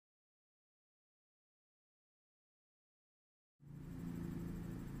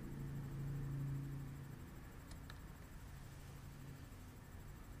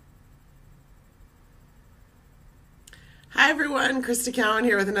Hi everyone, Crista Cowan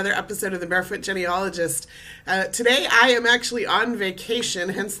here with another episode of the Barefoot Genealogist. Today I am actually on vacation,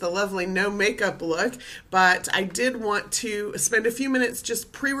 hence the lovely no makeup look, but I did want to spend a few minutes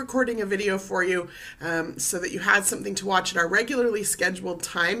just pre-recording a video for you so that you had something to watch at our regularly scheduled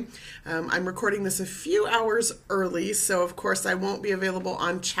time. I'm recording this a few hours early, so of course I won't be available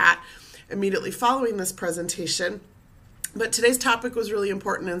on chat immediately following this presentation. But today's topic was really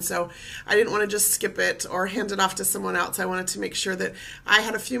important, and so I didn't want to just skip it or hand it off to someone else. I wanted to make sure that I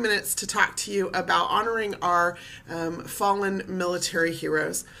had a few minutes to talk to you about honoring our fallen military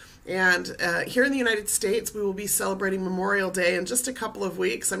heroes. And here in the United States, we will be celebrating Memorial Day in just a couple of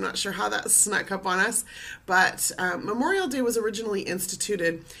weeks. I'm not sure how that snuck up on us, but Memorial Day was originally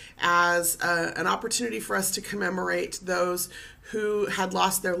instituted as an opportunity for us to commemorate those who had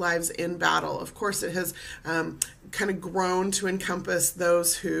lost their lives in battle. Of course, it has kind of grown to encompass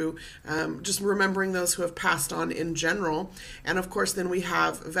those who, just remembering those who have passed on in general. And of course, then we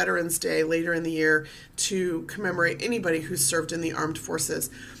have Veterans Day later in the year to commemorate anybody who served in the armed forces.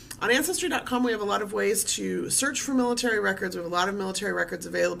 On Ancestry.com, we have a lot of ways to search for military records. We have a lot of military records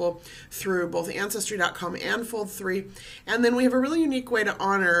available through both Ancestry.com and Fold3. And then we have a really unique way to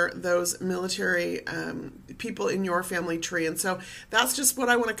honor those military people in your family tree. And so that's just what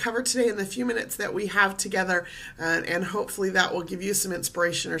I want to cover today in the few minutes that we have together. And hopefully that will give you some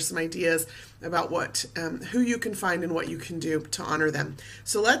inspiration or some ideas about who you can find and what you can do to honor them.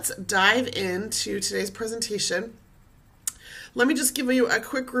 So let's dive into today's presentation. Let me just give you a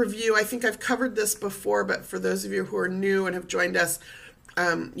quick review. I think I've covered this before, but for those of you who are new and have joined us,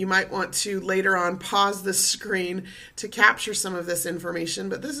 you might want to later on pause the screen to capture some of this information.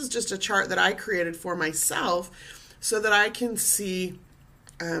 But this is just a chart that I created for myself so that I can see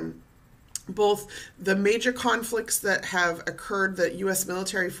both the major conflicts that have occurred that U.S.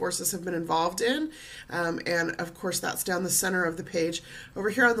 military forces have been involved in, and of course that's down the center of the page. Over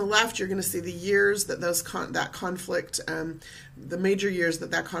here on the left, you're going to see the years that that conflict, the major years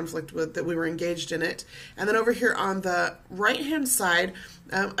that conflict that we were engaged in it. And then over here on the right-hand side,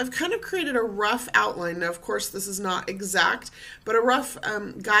 I've kind of created a rough outline. Now, of course, this is not exact, but a rough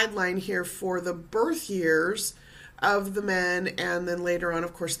guideline here for the birth years of the men, and then later on,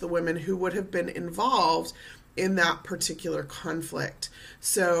 of course, the women who would have been involved in that particular conflict.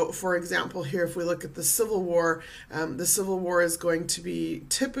 So, for example, here, if we look at the Civil War is going to be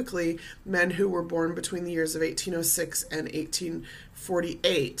typically men who were born between the years of 1806 and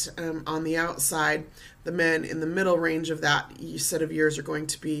 1848. On the outside, the men in the middle range of that set of years are going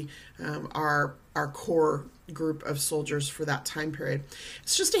to be our core group of soldiers for that time period.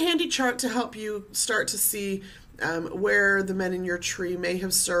 It's just a handy chart to help you start to see where the men in your tree may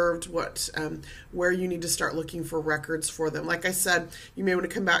have served, where you need to start looking for records for them. Like I said, you may want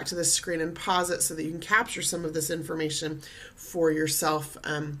to come back to this screen and pause it so that you can capture some of this information for yourself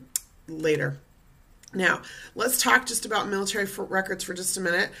later. Now, let's talk just about military records for just a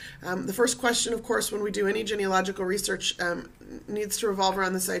minute. The first question, of course, when we do any genealogical research needs to revolve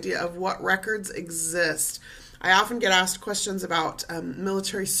around this idea of what records exist. I often get asked questions about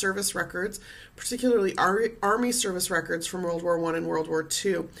military service records, particularly Army service records from World War I and World War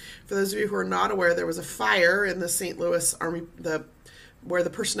II. For those of you who are not aware, there was a fire in the St. Louis Army, where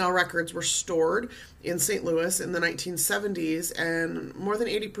the personnel records were stored in St. Louis in the 1970s, and more than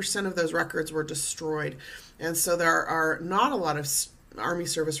 80% of those records were destroyed. And so there are not a lot of Army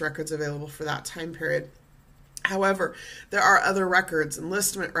service records available for that time period. However, there are other records,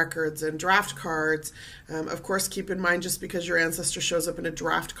 enlistment records and draft cards. Of course, keep in mind, just because your ancestor shows up in a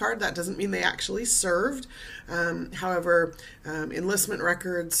draft card, that doesn't mean they actually served. However, enlistment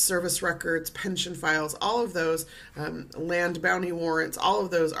records, service records, pension files, all of those, land bounty warrants, all of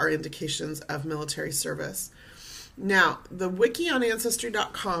those are indications of military service. Now, the wiki on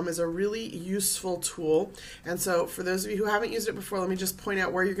Ancestry.com is a really useful tool, and so for those of you who haven't used it before, let me just point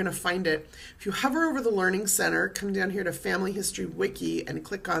out where you're going to find it. If you hover over the Learning Center, come down here to Family History Wiki and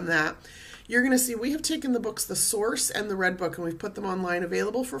click on that, you're going to see we have taken the books The Source and the Red Book, and we've put them online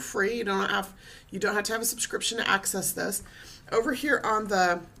available for free. You don't have to have a subscription to access this. Over here on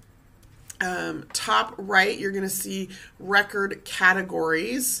the top right, you're going to see record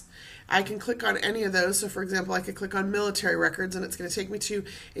categories. I can click on any of those. So for example, I could click on military records, and it's going to take me to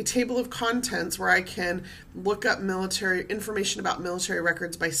a table of contents where I can look up information about military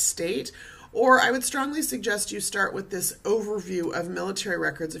records by state. Or I would strongly suggest you start with this overview of military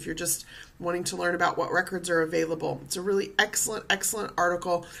records if you're just wanting to learn about what records are available. It's a really excellent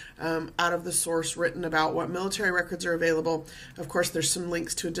article out of the source written about what military records are available. Of course, there's some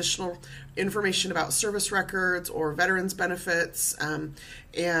links to additional information about service records or veterans benefits, and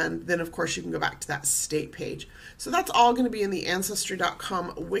then of course you can go back to that state page. So that's all going to be in the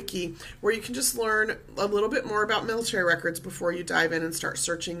Ancestry.com wiki, where you can just learn a little bit more about military records before you dive in and start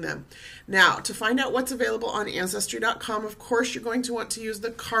searching them. Now, to find out what's available on Ancestry.com, of course, you're going to want to use the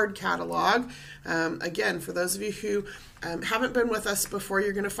card catalog. Again, for those of you who haven't been with us before,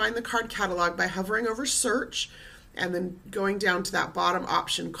 you're going to find the card catalog by hovering over search and then going down to that bottom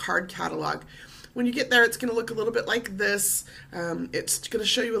option, card catalog. When you get there, it's going to look a little bit like this. It's going to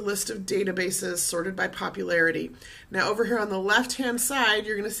show you a list of databases sorted by popularity. Now over here on the left-hand side,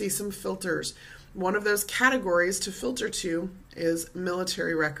 you're going to see some filters. One of those categories to filter to is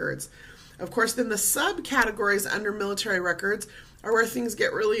military records. Of course, then the subcategories under military records are where things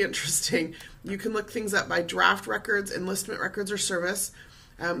get really interesting. You can look things up by draft records, enlistment records, or service.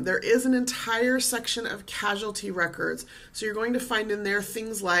 There is an entire section of casualty records. So you're going to find in there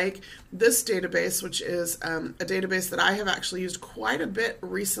things like this database, which is a database that I have actually used quite a bit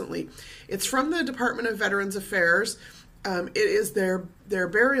recently. It's from the Department of Veterans Affairs. It is their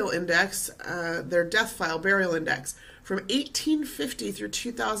burial index, their death file burial index from 1850 through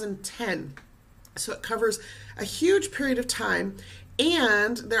 2010. So it covers a huge period of time,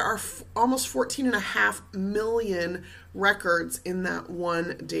 and there are almost 14.5 million records in that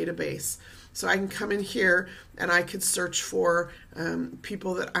one database. So I can come in here and I could search for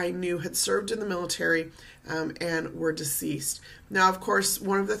people that I knew had served in the military and were deceased. Now, of course,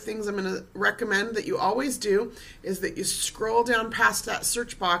 one of the things I'm going to recommend that you always do is that you scroll down past that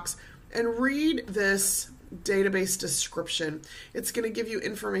search box and read this database description. It's going to give you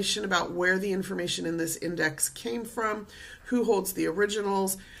information about where the information in this index came from, who holds the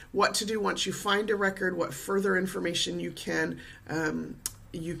originals, what to do once you find a record, what further information you can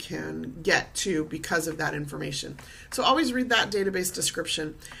get to because of that information. So always read that database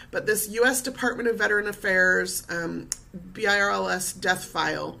description. But this U.S. Department of Veteran Affairs BIRLS death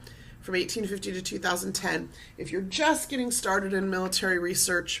file from 1850 to 2010, if you're just getting started in military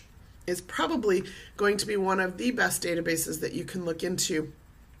research, is probably going to be one of the best databases that you can look into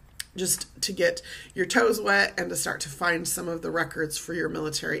just to get your toes wet and to start to find some of the records for your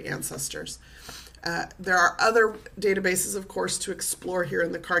military ancestors. There are other databases, of course, to explore here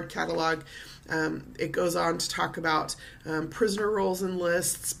in the card catalog. It goes on to talk about prisoner rolls and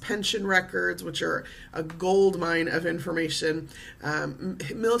lists, pension records, which are a gold mine of information,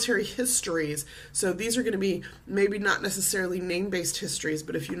 military histories. So these are going to be maybe not necessarily name-based histories,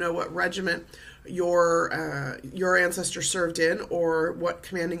 but if you know what regiment your ancestor served in or what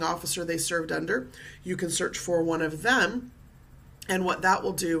commanding officer they served under, you can search for one of them. And what that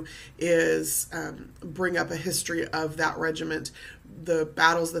will do is bring up a history of that regiment, the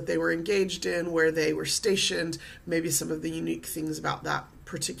battles that they were engaged in, where they were stationed, maybe some of the unique things about that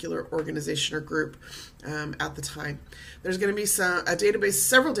particular organization or group at the time. There's going to be several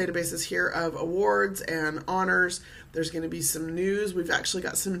databases here of awards and honors. There's going to be some news. We've actually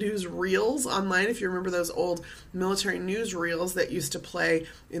got some news reels online. If you remember those old military news reels that used to play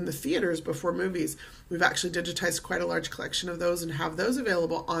in the theaters before movies, we've actually digitized quite a large collection of those and have those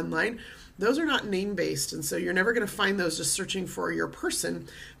available online. Those are not name-based, and so you're never going to find those just searching for your person,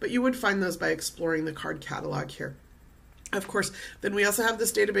 but you would find those by exploring the card catalog here. Of course, then we also have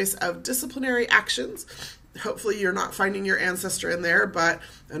this database of disciplinary actions. Hopefully you're not finding your ancestor in there, but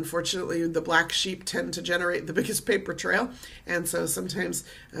unfortunately the black sheep tend to generate the biggest paper trail, and so sometimes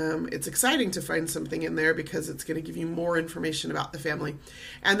it's exciting to find something in there because it's going to give you more information about the family.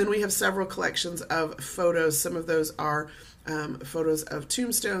 And then we have several collections of photos. Some of those are photos of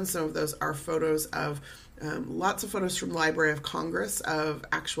tombstones, some of those are photos of lots of photos from the Library of Congress of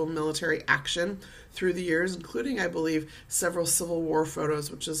actual military action through the years, including, I believe, several Civil War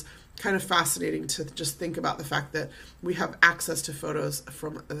photos, which is kind of fascinating to just think about the fact that we have access to photos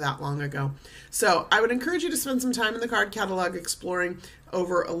from that long ago. So I would encourage you to spend some time in the card catalog exploring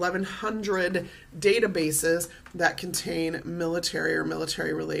over 1,100 databases that contain military or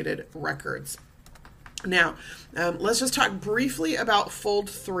military-related records. Now, let's just talk briefly about Fold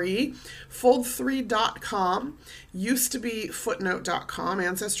 3. Fold3.com used to be Footnote.com.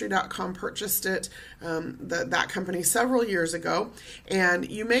 Ancestry.com purchased it, that company, several years ago. And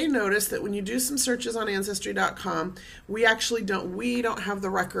you may notice that when you do some searches on Ancestry.com, we don't have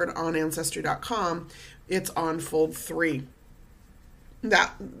the record on Ancestry.com. It's on Fold 3.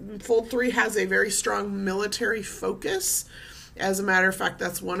 That Fold 3 has a very strong military focus. As a matter of fact,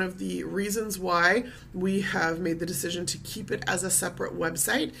 that's one of the reasons why we have made the decision to keep it as a separate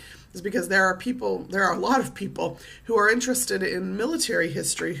website, is because there are a lot of people who are interested in military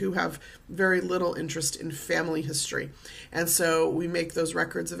history who have very little interest in family history. And so we make those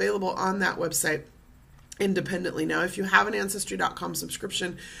records available on that website independently. Now, if you have an Ancestry.com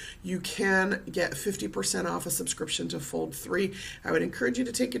subscription, you can get 50% off a subscription to Fold 3. I would encourage you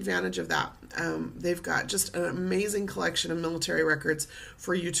to take advantage of that. They've got just an amazing collection of military records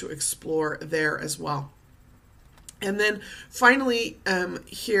for you to explore there as well. And then finally,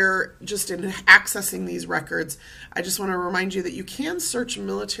 here, just in accessing these records, I just want to remind you that you can search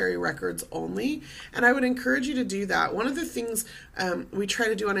military records only, and I would encourage you to do that. One of the things we try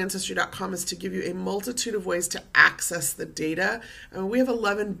to do on Ancestry.com is to give you a multitude of ways to access the data. We have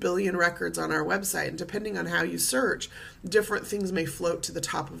 11 billion records on our website, and depending on how you search, different things may float to the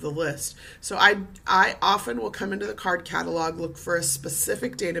top of the list. So I often will come into the card catalog, look for a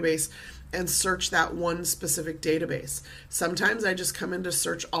specific database, and search that one specific database. Sometimes I just come in to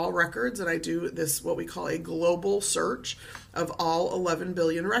search all records, and I do this, what we call a global search of all 11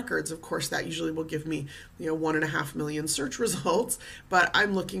 billion records. Of course, that usually will give me 1.5 million search results, but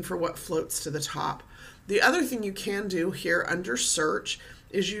I'm looking for what floats to the top. The other thing you can do here under search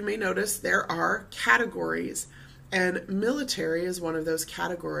is, you may notice there are categories, and military is one of those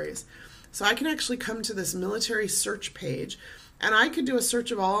categories. So I can actually come to this military search page, and I could do a search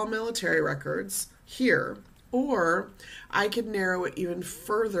of all military records here, or I could narrow it even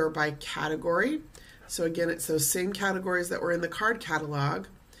further by category. So again, it's those same categories that were in the card catalog.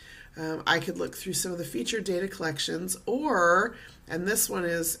 I could look through some of the featured data collections, or, and this one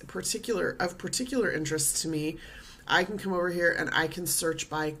is of particular interest to me, I can come over here and I can search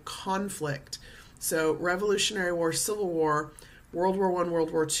by conflict. So Revolutionary War, Civil War, World War I,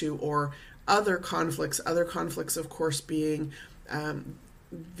 World War II, or other conflicts of course being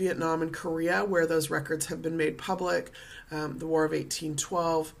Vietnam and Korea, where those records have been made public, the War of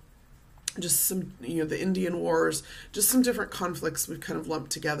 1812, just some, the Indian Wars, just some different conflicts we've kind of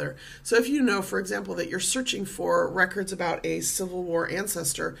lumped together. So if you know, for example, that you're searching for records about a Civil War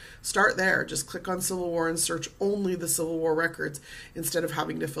ancestor, start there. Just click on Civil War and search only the Civil War records instead of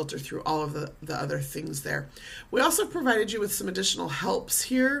having to filter through all of the other things there. We also provided you with some additional helps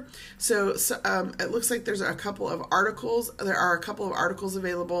here. So it looks like there's a couple of articles. There are a couple of articles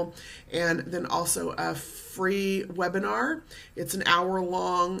available, and then also a free webinar. It's an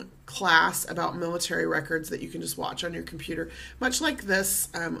hour-long class about military records that you can just watch on your computer, much like this,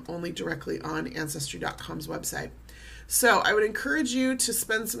 only directly on Ancestry.com's website. So I would encourage you to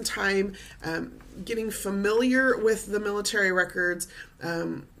spend some time getting familiar with the military records,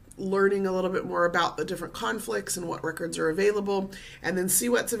 learning a little bit more about the different conflicts and what records are available, and then see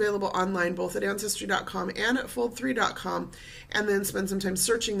what's available online both at Ancestry.com and at Fold3.com, and then spend some time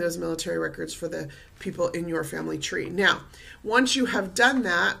searching those military records for the people in your family tree. Now, once you have done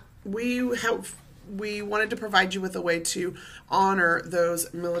that, we wanted to provide you with a way to honor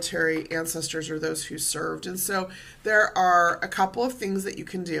those military ancestors or those who served. And so there are a couple of things that you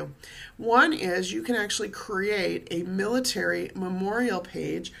can do. One is you can actually create a military memorial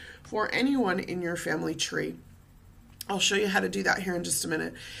page for anyone in your family tree. I'll show you how to do that here in just a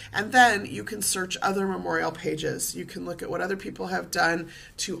minute. And then you can search other memorial pages. You can look at what other people have done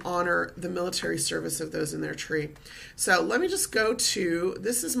to honor the military service of those in their tree. So let me just go to,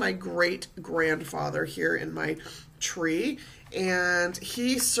 this is my great-grandfather here in my tree, and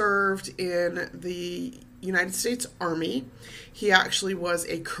he served in the United States Army. He actually was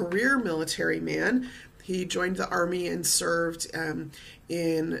a career military man. He joined the Army and served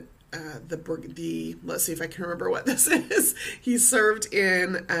in let's see if I can remember what this is. He served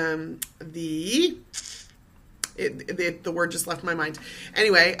in the word just left my mind.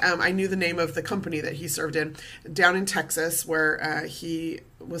 Anyway, I knew the name of the company that he served in, down in Texas, where he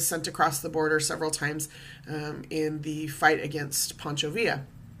was sent across the border several times in the fight against Pancho Villa.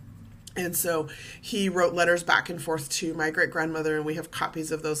 And so he wrote letters back and forth to my great-grandmother, and we have copies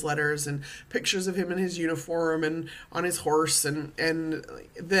of those letters and pictures of him in his uniform and on his horse. And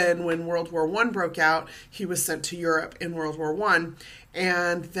then when World War I broke out, he was sent to Europe in World War I.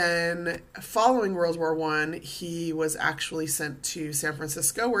 And then following World War I, he was actually sent to San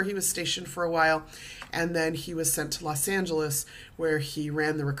Francisco, where he was stationed for a while. And then he was sent to Los Angeles, where he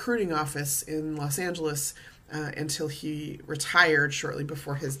ran the recruiting office in Los Angeles until he retired shortly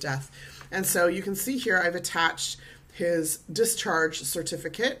before his death. And so you can see here I've attached his discharge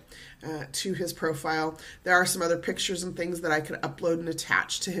certificate to his profile. There are some other pictures and things that I could upload and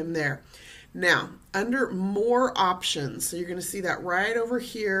attach to him there. Now, under more options, so you're going to see that right over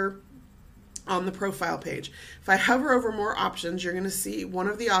here on the profile page. If I hover over more options, you're going to see one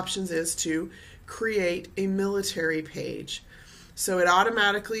of the options is to create a military page. So it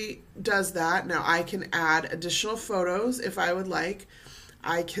automatically does that. Now I can add additional photos if I would like.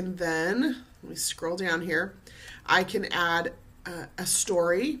 I can then, let me scroll down here, I can add a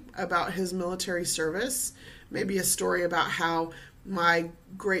story about his military service, maybe a story about how my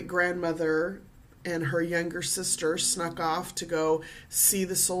great-grandmother and her younger sister snuck off to go see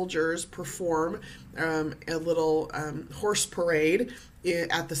the soldiers perform a little horse parade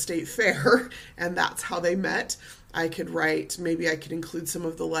at the state fair, and that's how they met. I could write, maybe I could include some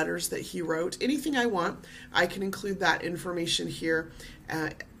of the letters that he wrote. Anything I want, I can include that information here.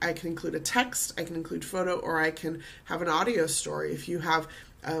 I can include a text, I can include photo, or I can have an audio story. If you have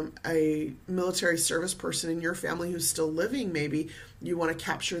a military service person in your family who's still living, maybe you want to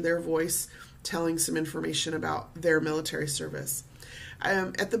capture their voice telling some information about their military service.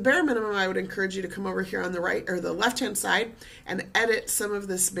 At the bare minimum, I would encourage you to come over here on the right or the left-hand side and edit some of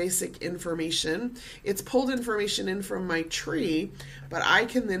this basic information. It's pulled information in from my tree, but I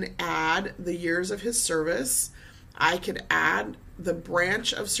can then add the years of his service. I could add the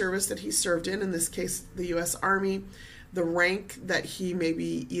branch of service that he served in this case, the U.S. Army, the rank that he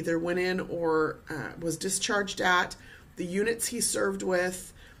maybe either went in or was discharged at, the units he served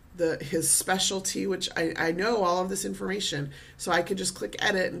with, his specialty, which I know all of this information, so I could just click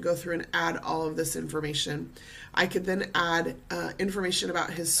edit and go through and add all of this information. I could then add information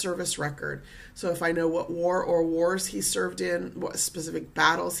about his service record. So if I know what war or wars he served in, what specific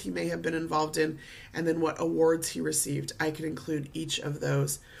battles he may have been involved in, and then what awards he received, I could include each of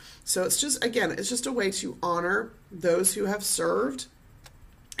those. So it's just, again, it's just a way to honor those who have served.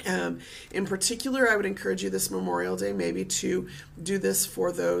 In particular, I would encourage you this Memorial Day maybe to do this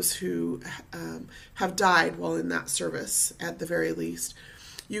for those who have died while in that service at the very least.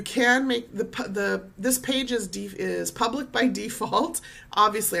 You can make this page is public by default.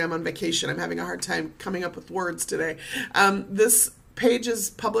 Obviously, I'm on vacation. I'm having a hard time coming up with words today. This page is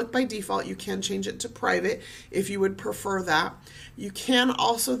public by default. You can change it to private if you would prefer that. You can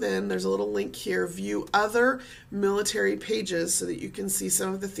also then, there's a little link here, view other military pages so that you can see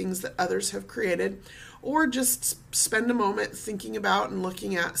some of the things that others have created, or just spend a moment thinking about and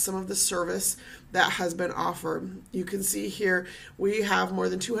looking at some of the service that has been offered. You can see here we have more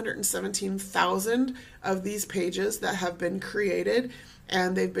than 217,000 of these pages that have been created,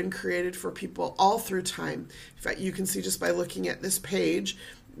 and they've been created for people all through time. In fact, you can see just by looking at this page,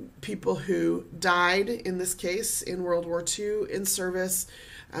 people who died, in this case, in World War II in service,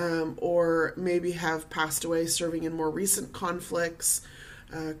 or maybe have passed away serving in more recent conflicts,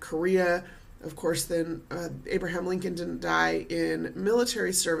 Korea. Of course, then Abraham Lincoln didn't die in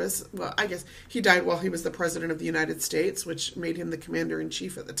military service. Well, I guess he died while he was the President of the United States, which made him the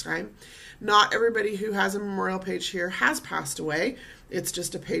Commander-in-Chief at the time. Not everybody who has a memorial page here has passed away. It's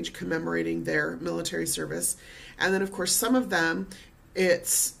just a page commemorating their military service. And then, of course, some of them,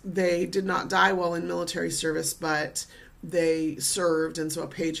 they did not die while in military service, but they served, and so a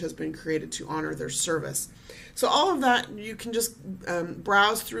page has been created to honor their service. So all of that, you can just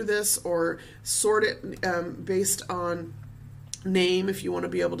browse through this or sort it based on name if you want to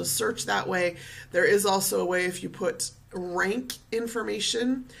be able to search that way. There is also a way if you put rank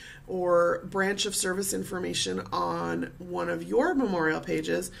information or branch of service information on one of your memorial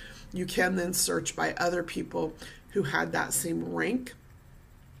pages, you can then search by other people who had that same rank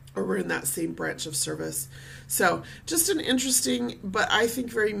or were in that same branch of service. So just an interesting, but I think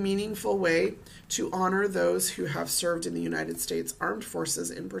very meaningful way to honor those who have served in the United States Armed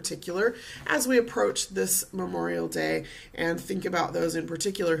Forces in particular, as we approach this Memorial Day and think about those in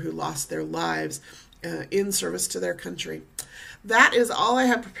particular who lost their lives in service to their country. That is all I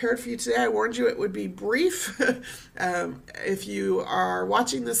have prepared for you today. I warned you it would be brief. If you are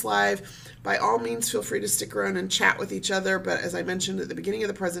watching this live, by all means, feel free to stick around and chat with each other. But as I mentioned at the beginning of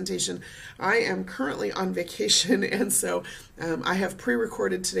the presentation, I am currently on vacation, and so I have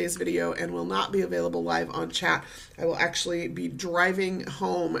pre-recorded today's video and will not be available live on chat. I will actually be driving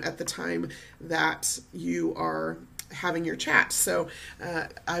home at the time that you are having your chat. So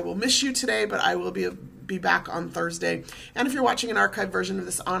I will miss you today, but I will be back on Thursday. And if you're watching an archived version of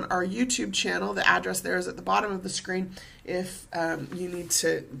this on our YouTube channel, the address there is at the bottom of the screen. If you need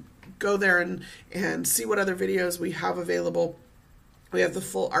to go there and see what other videos we have available, we have the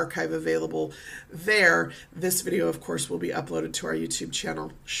full archive available there. This video, of course, will be uploaded to our YouTube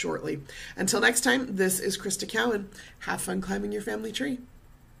channel shortly. Until next time, this is Crista Cowan. Have fun climbing your family tree.